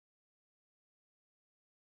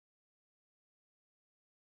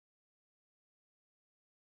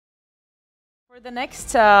For the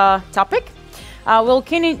next topic, we'll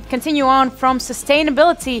continue on from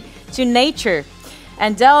sustainability to nature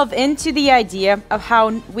and delve into the idea of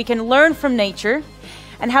how we can learn from nature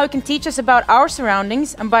and how it can teach us about our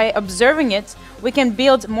surroundings, and by observing it, we can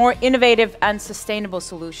build more innovative and sustainable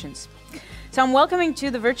solutions. So I'm welcoming to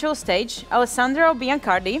the virtual stage Alessandro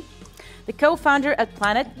Biancardi, the co-founder at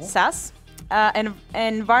Planet SAS, an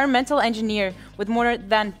environmental engineer with more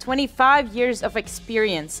than 25 years of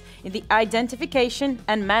experience in the identification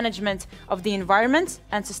and management of the environment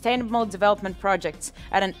and sustainable development projects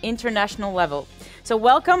at an international level. So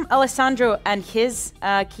welcome Alessandro and his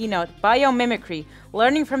keynote, Biomimicry,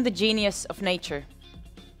 Learning from the Genius of Nature.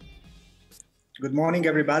 Good morning,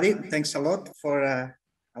 everybody. Thanks a lot for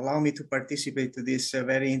allowing me to participate to this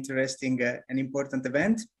very interesting and important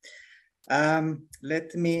event.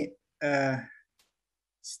 Let me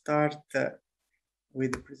start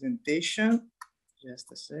with the presentation.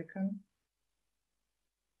 Just a second.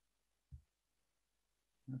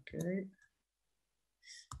 Okay.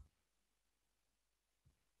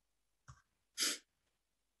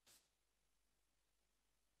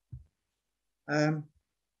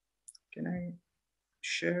 Can I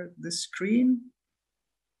share the screen?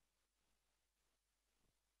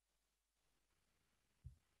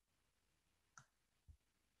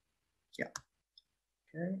 Yeah.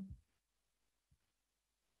 Okay.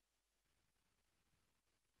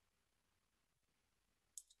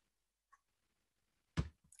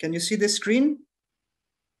 Can you see the screen?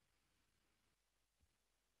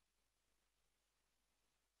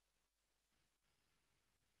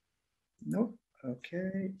 No.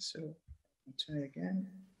 Okay. So I'll try again.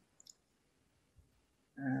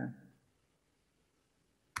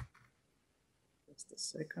 Just a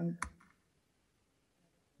second.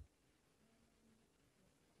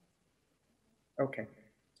 Okay,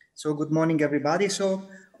 so good morning, everybody. So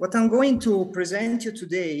what I'm going to present you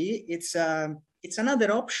today, it's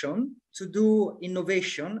another option to do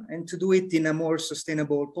innovation and to do it in a more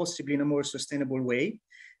sustainable, possibly in a more sustainable way.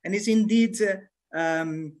 And it's indeed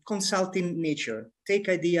consulting nature, take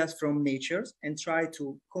ideas from nature and try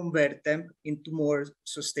to convert them into more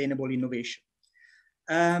sustainable innovation.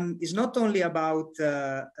 It's not only about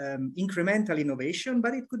incremental innovation,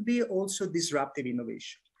 but it could be also disruptive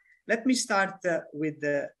innovation. Let me start with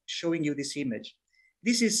showing you this image.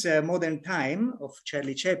 This is Modern Time of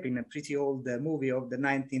Charlie Chaplin, a pretty old movie of the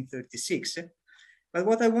 1936. But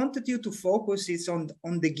what I wanted you to focus is on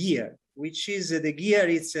the gear, which is the gear.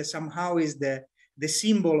 It's somehow is the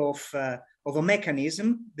symbol of a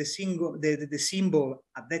mechanism, the symbol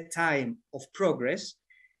at that time of progress.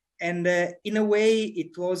 And in a way,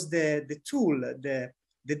 it was the tool, the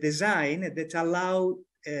design that allowed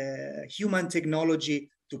human technology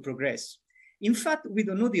to progress. In fact, we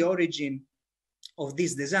don't know the origin of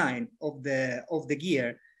this design of the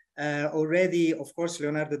gear. Already, of course,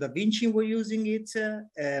 Leonardo da Vinci was using it,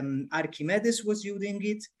 Archimedes was using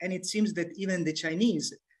it, and it seems that even the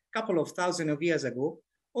Chinese, a couple of thousand of years ago,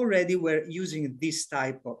 already were using this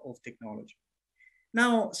type of technology.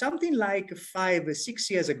 Now, something like 5 or 6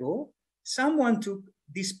 years ago, someone took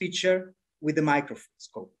this picture with a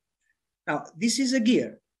microscope. Now, this is a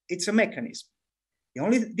gear, it's a mechanism. The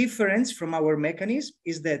only difference from our mechanism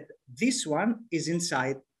is that this one is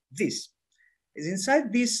inside this. It's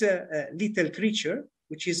inside this little creature,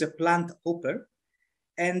 which is a plant hopper.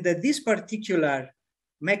 And this particular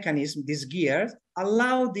mechanism, this gear,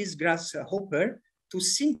 allow this grasshopper to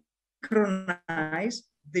synchronize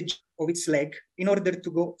the jump of its leg in order to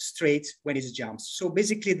go straight when it jumps. So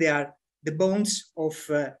basically they are the bones of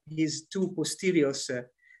his two posterior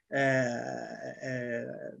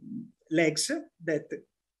legs that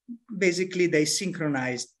basically they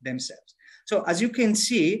synchronized themselves. So as you can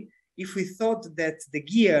see, if we thought that the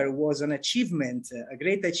gear was an achievement, a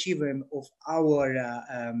great achievement of our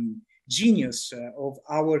genius, of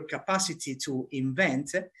our capacity to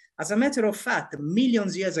invent, as a matter of fact,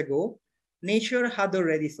 millions of years ago, nature had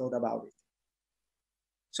already thought about it.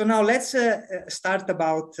 So now let's start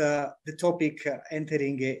about the topic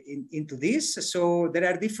entering into this. So there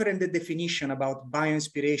are different definitions about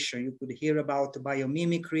bioinspiration. You could hear about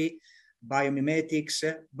biomimicry, biomimetics,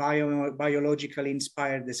 biologically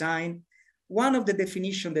inspired design. One of the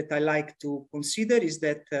definitions that I like to consider is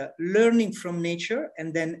that learning from nature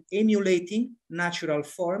and then emulating natural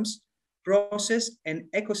forms, process, and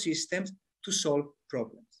ecosystems to solve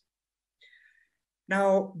problems.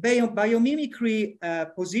 Now, biomimicry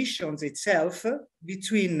positions itself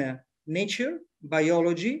between nature,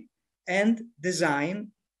 biology, and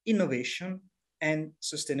design, innovation, and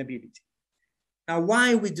sustainability. Now,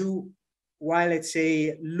 why let's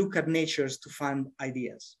say, look at nature to find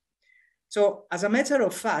ideas? So as a matter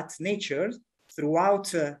of fact, nature, throughout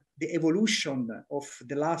the evolution of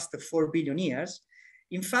the last 4 billion years,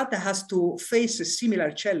 in fact, has to face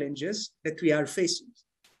similar challenges that we are facing.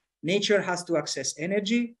 Nature has to access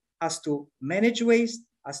energy, has to manage waste,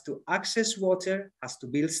 has to access water, has to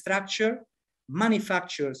build structure,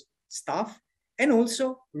 manufacture stuff, and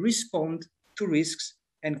also respond to risks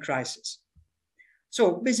and crises.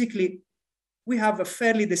 So basically, we have a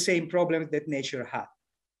fairly the same problem that nature had.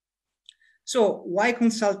 So why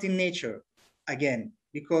consulting nature? Again,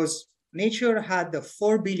 because nature had the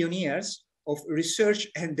 4 billion years of research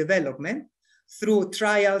and development through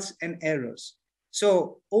trials and errors.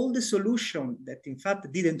 So all the solutions that in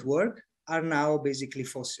fact didn't work are now basically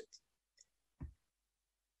fossil.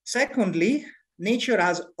 Secondly, nature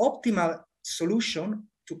has optimal solution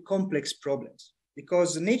to complex problems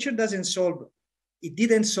because nature didn't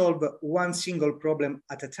solve one single problem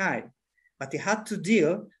at a time, but it had to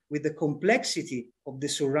deal with the complexity of the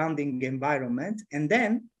surrounding environment. And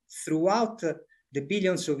then throughout the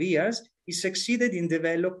billions of years, it succeeded in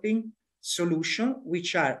developing solutions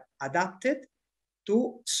which are adapted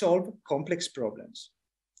to solve complex problems.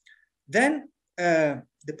 Then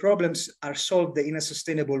the problems are solved in a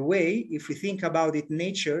sustainable way. If we think about it,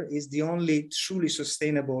 nature is the only truly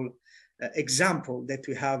sustainable example that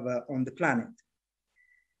we have on the planet.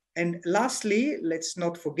 And lastly, let's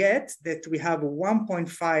not forget that we have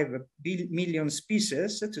 1.5 million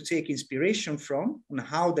species to take inspiration from on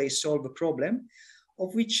how they solve a problem,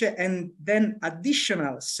 of which, and then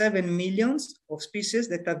additional 7 million of species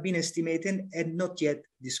that have been estimated and not yet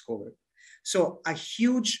discovered. So a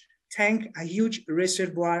huge tank, a huge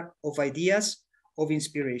reservoir of ideas, of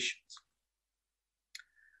inspirations.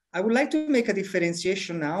 I would like to make a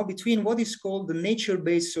differentiation now between what is called the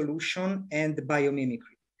nature-based solution and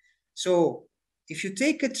biomimicry. So if you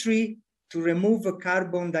take a tree to remove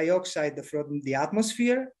carbon dioxide from the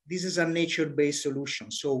atmosphere, this is a nature-based solution.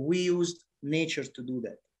 So we used nature to do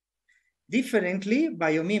that. Differently,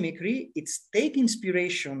 biomimicry, it's take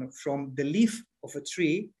inspiration from the leaf of a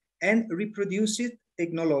tree and reproduce it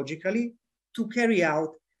technologically to carry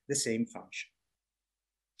out the same function.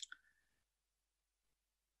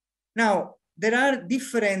 Now, there are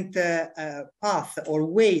different paths or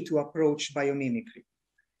way to approach biomimicry.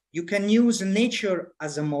 You can use nature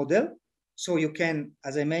as a model. So you can,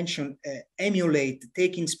 as I mentioned, emulate,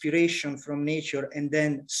 take inspiration from nature and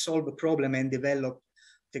then solve a problem and develop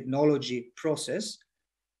technology process.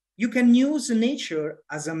 You can use nature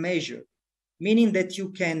as a measure, meaning that you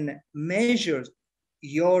can measure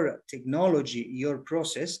your technology, your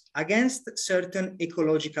process against certain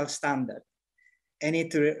ecological standard. And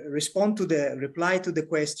it respond to the reply to the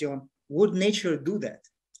question, would nature do that?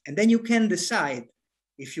 And then you can decide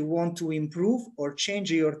if you want to improve or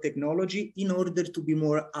change your technology in order to be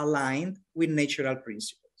more aligned with natural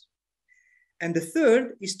principles. And the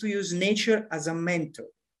third is to use nature as a mentor.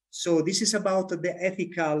 So this is about the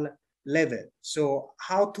ethical level. So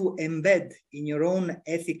how to embed in your own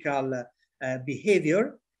ethical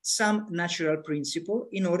behavior some natural principle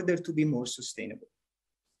in order to be more sustainable.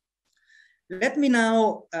 Let me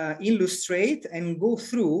now illustrate and go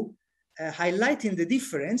through highlighting the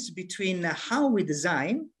difference between how we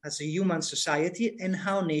design as a human society and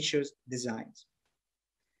how nature designs.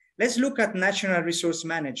 Let's look at natural resource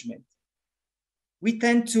management. We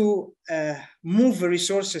tend to move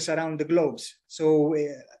resources around the globe. So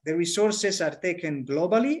the resources are taken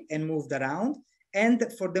globally and moved around, and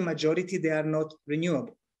for the majority, they are not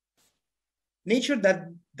renewable. Nature that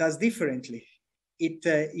does differently. It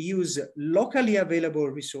uses locally available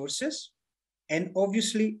resources and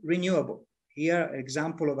obviously renewable. Here, an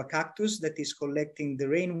example of a cactus that is collecting the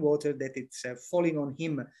rainwater that it's falling on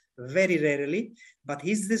him very rarely, but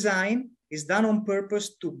his design is done on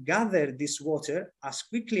purpose to gather this water as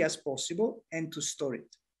quickly as possible and to store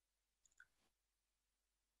it.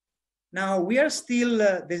 Now, we are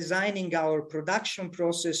still designing our production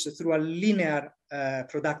process through a linear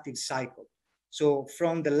productive cycle. So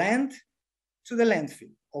from the land to the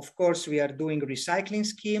landfill. Of course, we are doing a recycling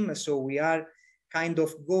scheme, so we are kind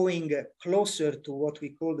of going closer to what we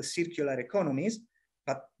call the circular economies,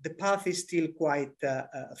 but the path is still quite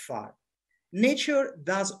far. Nature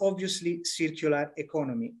does obviously circular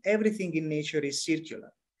economy. Everything in nature is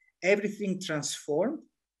circular. Everything transformed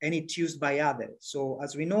and it's used by others. So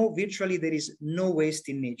as we know, virtually there is no waste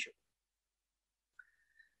in nature.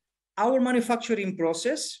 Our manufacturing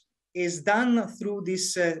process is done through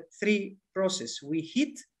this three process. We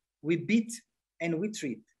heat, we beat, and we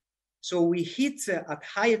treat. So we heat at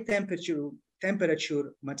higher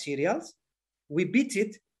temperature materials, we beat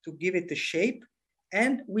it to give it a shape,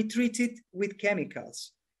 and we treat it with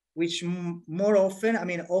chemicals. which more often,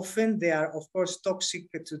 often they are, of course,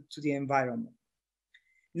 toxic to the environment.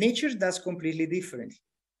 Nature does completely differently.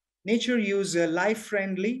 Nature uses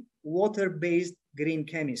life-friendly, water-based green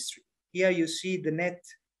chemistry. Here you see the net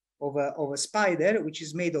of a spider, which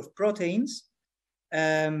is made of proteins,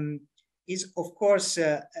 is of course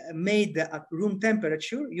made at room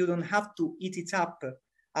temperature. You don't have to heat it up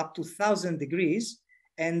to 1,000 degrees.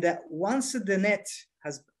 And once the net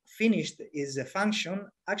has finished its function,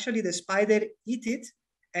 actually the spider eat it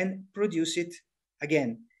and produce it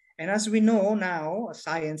again. And as we know now,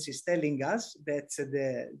 science is telling us that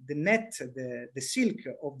the net, the silk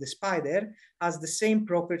of the spider has the same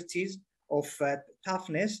properties of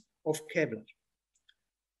toughness of Kevlar.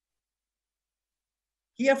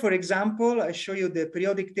 Here, for example, I show you the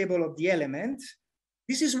periodic table of the element.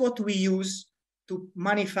 This is what we use to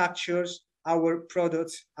manufacture our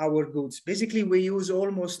products, our goods. Basically, we use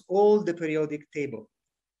almost all the periodic table.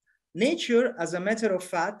 Nature, as a matter of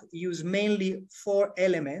fact, uses mainly 4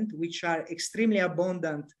 elements, which are extremely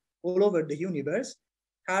abundant all over the universe: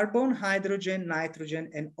 carbon, hydrogen, nitrogen,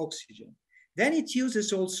 and oxygen. Then it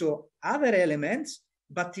uses also other elements,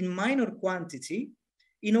 but in minor quantity,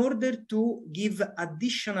 in order to give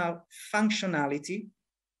additional functionality,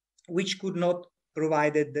 which could not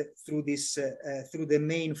provided through this through the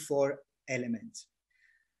main 4 elements.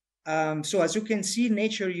 So as you can see,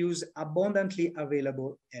 nature uses abundantly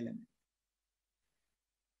available elements.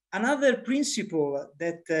 Another principle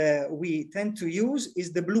that we tend to use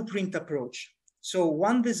is the blueprint approach. So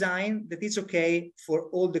one design that is okay for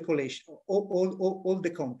all the collation, all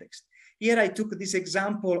the context. Here I took this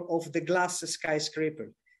example of the glass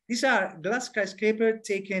skyscraper. These are glass skyscrapers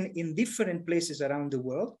taken in different places around the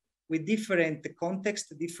world with different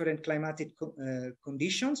context, different climatic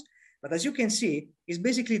conditions. But as you can see, it's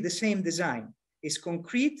basically the same design. It's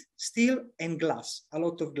concrete, steel, and glass, a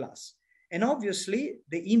lot of glass. And obviously,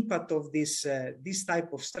 the impact of this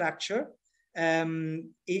type of structure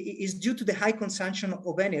is due to the high consumption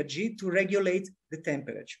of energy to regulate the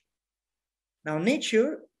temperature. Now,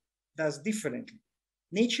 nature does differently.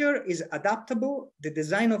 Nature is adaptable. The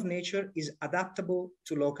design of nature is adaptable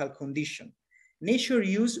to local conditions. Nature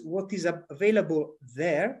uses what is available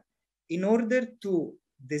there in order to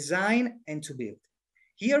design and to build.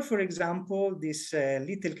 Here, for example, this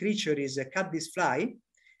little creature is a caddisfly,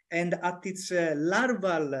 and at its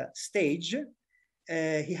larval stage,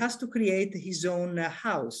 he has to create his own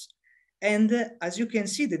house. And as you can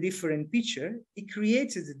see the different picture, he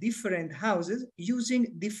created different houses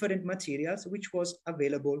using different materials, which was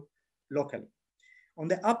available locally. On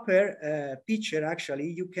the upper picture,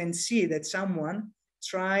 actually, you can see that someone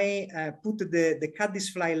put the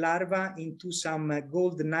caddisfly larva into some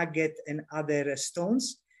gold nugget and other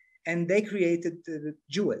stones, and they created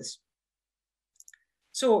jewels.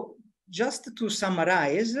 So just to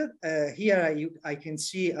summarize, here I can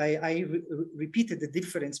see I repeated the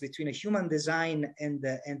difference between a human design and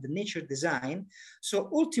the nature design. So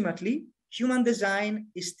ultimately, human design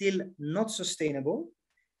is still not sustainable.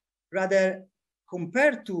 Rather,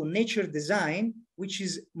 compared to nature design, which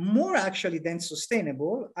is more actually than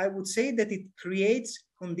sustainable, I would say that it creates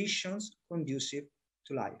conditions conducive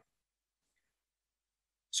to life.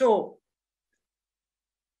 So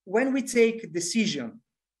when we take decision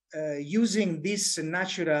using this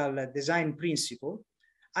natural design principle,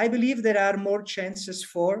 I believe there are more chances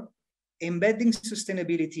for embedding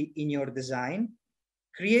sustainability in your design,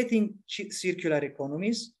 creating circular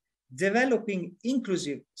economies, developing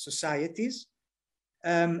inclusive societies,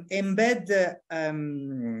 embed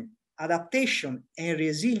adaptation and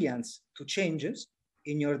resilience to changes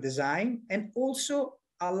in your design, and also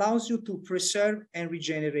allows you to preserve and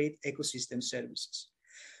regenerate ecosystem services.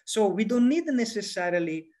 So we don't need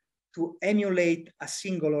necessarily to emulate a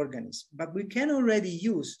single organism, but we can already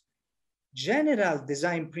use general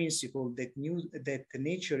design principles that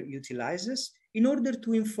nature utilizes in order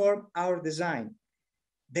to inform our design.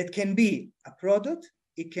 That can be a product,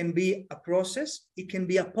 it can be a process, it can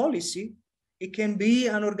be a policy, it can be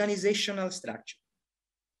an organizational structure.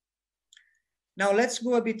 Now let's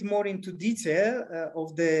go a bit more into detail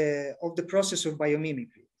of the process of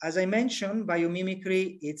biomimicry. As I mentioned,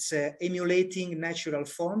 biomimicry, it's emulating natural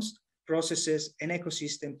forms, processes, and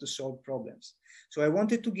ecosystems to solve problems. So I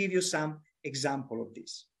wanted to give you some example of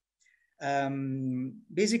this.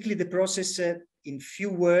 Basically, the process, in few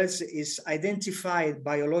words, is identify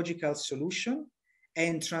biological solution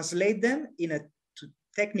and translate them in a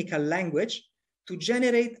technical language to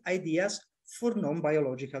generate ideas for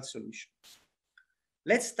non-biological solutions.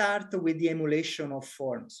 Let's start with the emulation of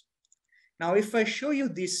forms. Now, if I show you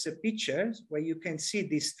this picture where you can see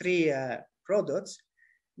these 3 products,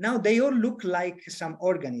 Now they all look like some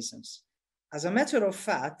organisms. As a matter of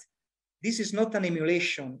fact, this is not an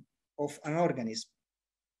emulation of an organism,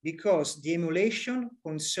 because the emulation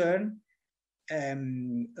concerns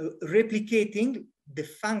replicating the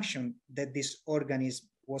function that this organism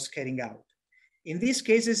was carrying out. In these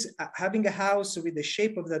cases, having a house with the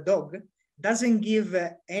shape of the dog doesn't give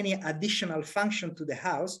any additional function to the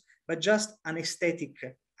house, but just an aesthetic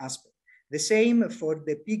aspect. The same for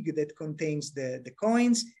the pig that contains the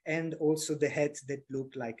coins, and also the heads that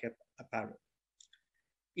look like a parrot.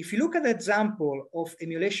 If you look at the example of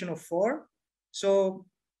emulation of form, so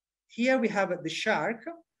here we have the shark.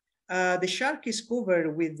 The shark is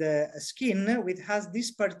covered with a skin which has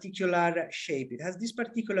this particular shape. It has these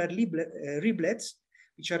particular riblets,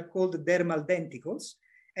 which are called dermal denticles.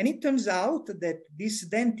 And it turns out that these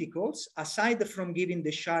denticles, aside from giving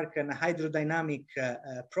the shark an hydrodynamic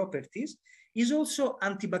properties, is also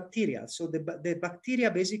antibacterial. So the bacteria,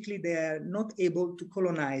 basically, they are not able to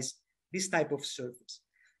colonize this type of surface.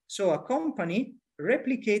 So a company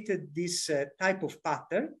replicated this type of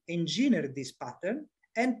pattern, engineered this pattern,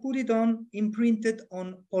 and put it on, imprinted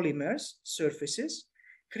on polymers surfaces,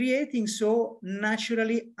 creating so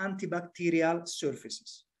naturally antibacterial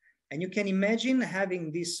surfaces. And you can imagine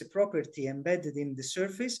having this property embedded in the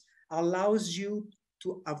surface allows you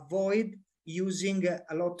to avoid using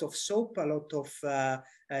a lot of soap, a lot of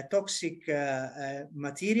toxic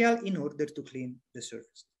material in order to clean the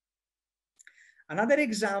surface. Another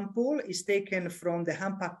example is taken from the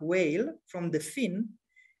humpback whale, from the fin.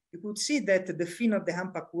 You could see that the fin of the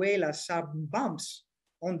humpback whale has some bumps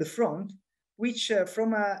on the front, which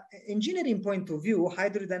from an engineering point of view,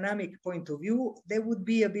 hydrodynamic point of view, they would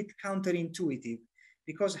be a bit counterintuitive,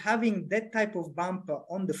 because having that type of bump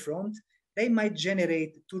on the front, they might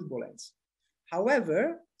generate turbulence.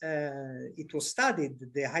 However, it was studied,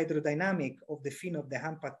 the hydrodynamic of the fin of the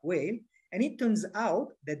humpback whale, and it turns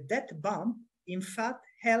out that that bump, in fact,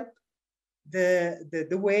 helped the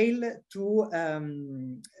whale to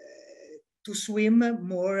swim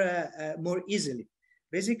more easily,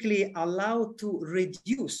 basically allow to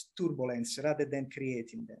reduce turbulence rather than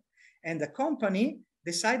creating them. And the company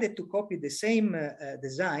decided to copy the same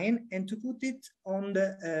design and to put it on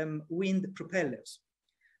the wind propellers.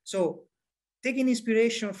 So taking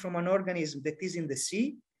inspiration from an organism that is in the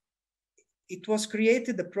sea, it was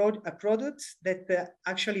created a product that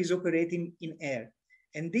actually is operating in air.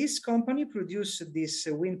 And this company produced these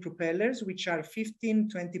wind propellers, which are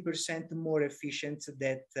 15–20% more efficient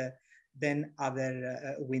than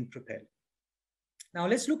other wind propellers. Now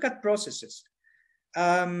let's look at processes.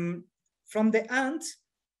 From the ants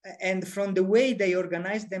and from the way they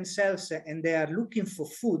organize themselves and they are looking for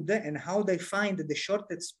food and how they find the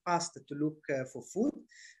shortest path to look for food,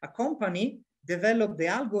 a company developed the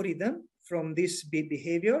algorithm from this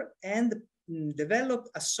behavior and developed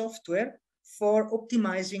a software for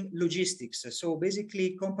optimizing logistics. So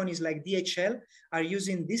basically, companies like DHL are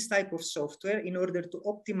using this type of software in order to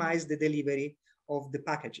optimize the delivery of the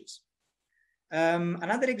packages.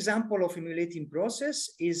 Another example of emulating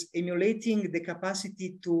process is emulating the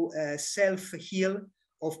capacity to self-heal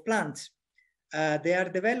of plants. They are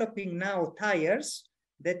developing now tires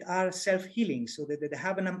that are self-healing, so that they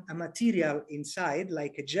have a material inside,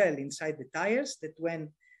 like a gel inside the tires, that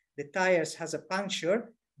when the tires has a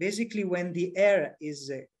puncture, basically when the air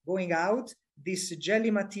is going out, this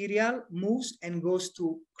jelly material moves and goes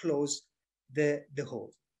to close the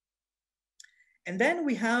hole. And then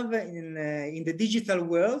we have in the digital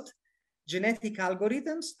world, genetic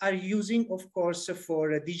algorithms are using, of course,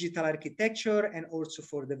 for digital architecture and also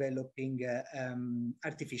for developing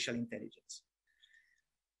artificial intelligence.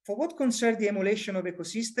 For what concerns the emulation of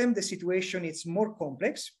ecosystem, the situation is more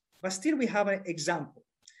complex, but still we have an example.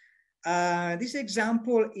 This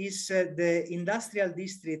example is the industrial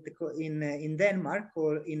district in Denmark,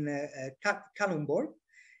 called in Kalundborg.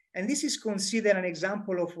 And this is considered an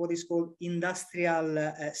example of what is called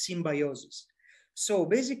industrial symbiosis. So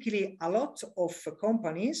basically, a lot of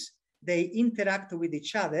companies, they interact with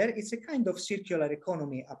each other. It's a kind of circular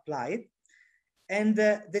economy applied. And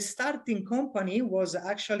the starting company was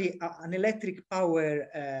actually an electric power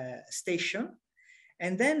station.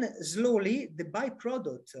 And then slowly, the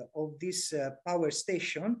byproduct of this power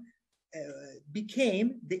station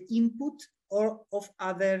became the input of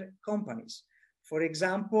other companies. For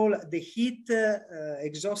example, the heat,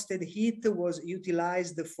 exhausted heat was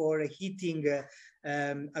utilized for heating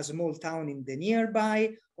a small town in the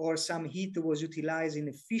nearby, or some heat was utilized in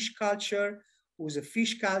a fish culture, whose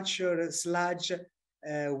fish culture sludge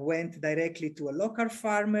went directly to a local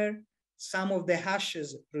farmer. some of the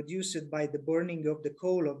ashes produced by the burning of the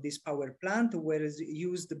coal of this power plant were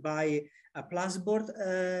used by a plasterboard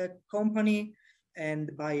company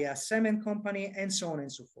and by a cement company, and so on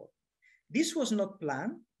and so forth. This was not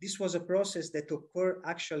planned. This was a process that occurred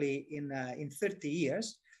actually in 30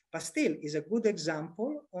 years, but still is a good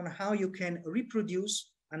example on how you can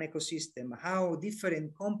reproduce an ecosystem, how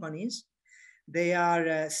different companies, they are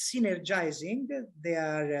synergizing, they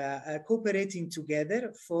are cooperating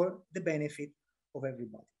together for the benefit of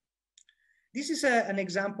everybody. This is an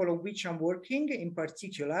example of which I'm working in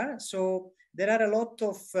particular. So there are a lot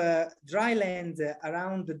of dry land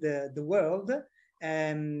around the world,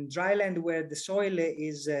 dry land where the soil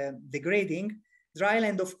is degrading. Dry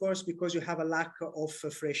land, of course, because you have a lack of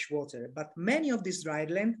fresh water. But many of these dry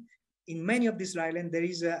land, in many of these dry land, there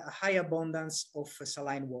is a high abundance of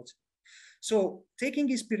saline water. So taking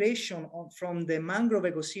inspiration from the mangrove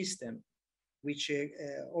ecosystem, which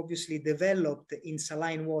obviously developed in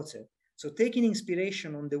saline water, so taking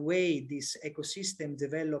inspiration on the way this ecosystem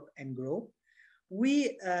develop and grow,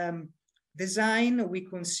 we we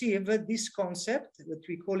conceive this concept that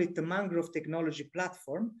we call it the mangrove technology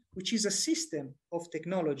platform, which is a system of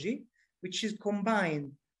technology which is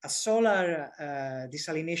combined a solar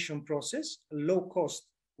desalination process, a low-cost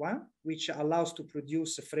one, which allows to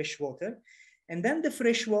produce fresh water. And then the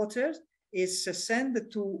fresh water is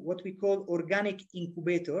sent to what we call organic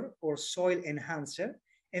incubator or soil enhancer.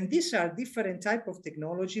 And these are different types of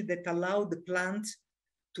technology that allow the plant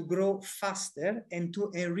to grow faster and to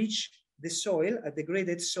enrich the soil, a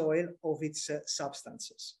degraded soil, of its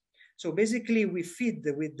substances. So basically we feed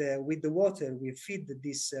with the water, we feed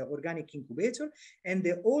this organic incubator, and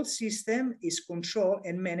the whole system is controlled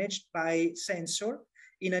and managed by sensor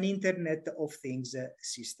in an Internet of Things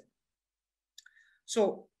system.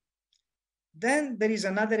 So then there is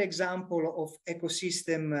another example of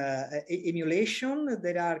ecosystem emulation.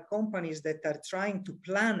 There are companies that are trying to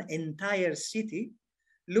plan entire city,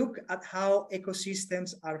 look at how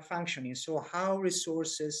ecosystems are functioning, so how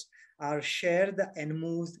resources are shared and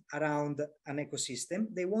moved around an ecosystem.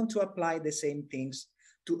 They want to apply the same things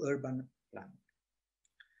to urban planning.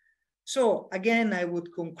 So again, I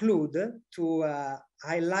would conclude to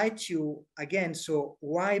highlight you again, so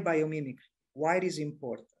why biomimicry? Why it is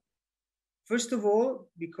important? First of all,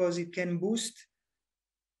 because it can boost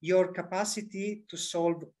your capacity to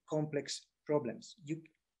solve complex problems.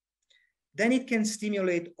 Then it can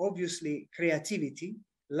stimulate, obviously, creativity,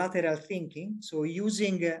 lateral thinking. So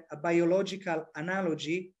using a biological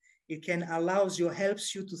analogy, it can helps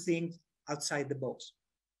you to think outside the box.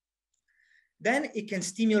 Then it can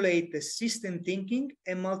stimulate the system thinking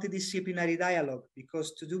and multidisciplinary dialogue,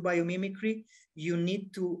 because to do biomimicry, you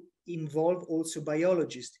need to involve also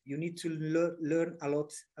biologists. You need to learn a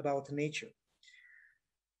lot about nature.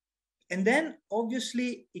 And then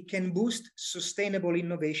obviously it can boost sustainable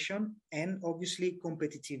innovation and obviously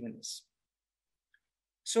competitiveness.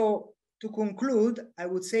 So to conclude, I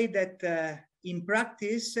would say that in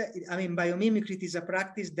practice, biomimicry is a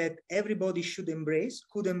practice that everybody should embrace,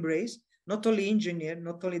 could embrace, not only engineer,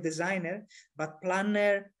 not only designer, but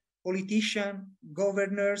planner, politician,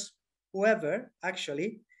 governors, whoever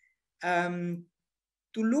actually, to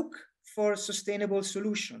look for sustainable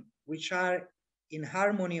solutions, which are in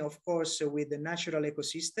harmony, of course, with the natural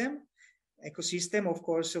ecosystem, of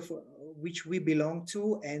course, of which we belong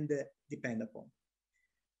to and depend upon.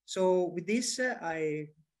 So with this, I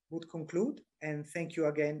would conclude, and thank you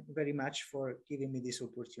again very much for giving me this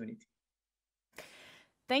opportunity.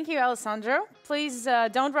 Thank you, Alessandro. Please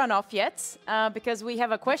don't run off yet, because we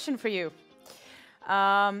have a question for you.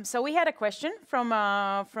 So we had a question from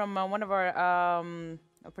one of our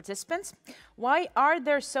participants. Why are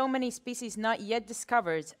there so many species not yet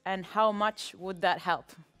discovered, and how much would that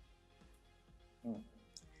help?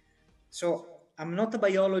 So I'm not a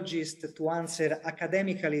biologist to answer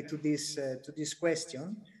academically to this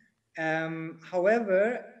question.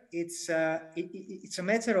 However, it's a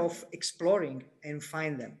matter of exploring and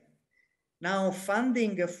find them. Now,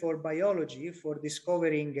 funding for biology, for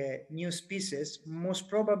discovering new species, most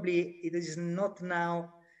probably it is not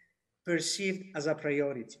now perceived as a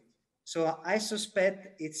priority. So I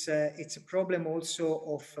suspect it's a problem also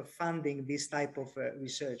of funding this type of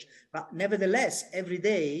research. But nevertheless, every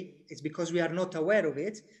day, it's because we are not aware of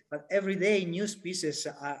it, but every day new species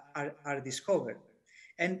are discovered.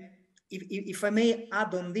 And if I may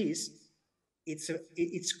add on this,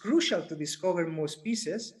 it's crucial to discover more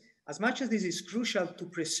species as much as this is crucial to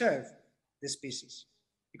preserve the species.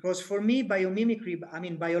 Because for me, biomimicry,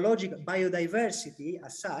 biodiversity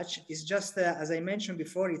as such is just, as I mentioned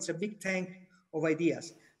before, it's a big tank of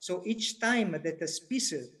ideas. So each time that a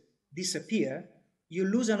species disappear, you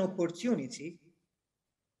lose an opportunity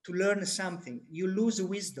to learn something. You lose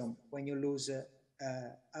wisdom when you lose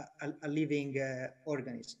a living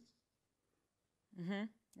organism.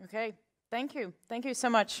 Mm-hmm. Okay, thank you. Thank you so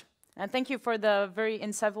much. And thank you for the very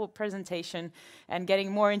insightful presentation and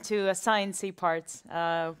getting more into a sciencey part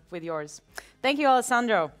with yours. Thank you,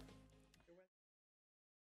 Alessandro.